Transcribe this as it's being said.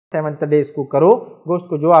7th day اس کو کرو، گوشت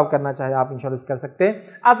کو جو آپ کرنا چاہے آپ انشورنس کر سکتے ہیں۔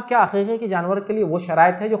 اب کیا عقیقے کے جانور کے لیے وہ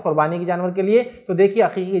شرائط ہے جو قربانی کے جانور کے لیے؟ تو دیکھیے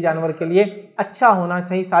عقیقے کے جانور کے لیے اچھا ہونا،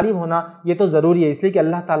 صحیح سالم ہونا یہ تو ضروری ہے، اس لیے کہ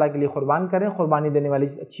اللہ تعالیٰ کے لیے قربان کریں، قربانی دینے والی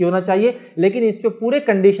چیز اچھی ہونا چاہیے، لیکن اس پہ پورے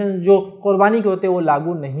کنڈیشن جو قربانی کے ہوتے ہیں وہ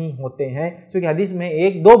لاگو نہیں ہوتے ہیں، کیونکہ حدیث میں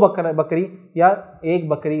 1-2 بکری یا 1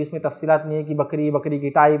 بکری، اس میں تفصیلات نہیں ہے کہ بکری کی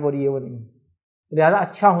ٹائپ اور یہ وہ نہیں، لہذا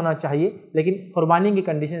اچھا ہونا چاہیے، لیکن قربانی کی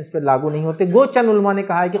کنڈیشن اس پہ لاگو نہیں ہوتے۔ گو چند علماء نے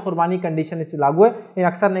کہا ہے کہ قربانی کنڈیشن اس پہ لاگو ہے، لیکن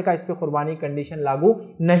اکثر نے کہا اس پہ قربانی کنڈیشن لاگو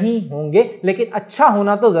نہیں ہوں گے، لیکن اچھا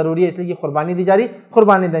ہونا تو ضروری ہے، اس لیے کہ قربانی دی جا رہی،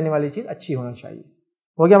 قربانی دینے والی چیز اچھی ہونا چاہیے۔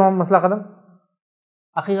 ہو گیا مسئلہ ختم؟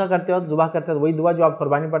 عقیقہ کرتے وقت ذبح کرتے وقت وہی دعا جو آپ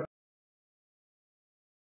قربانی پڑھتے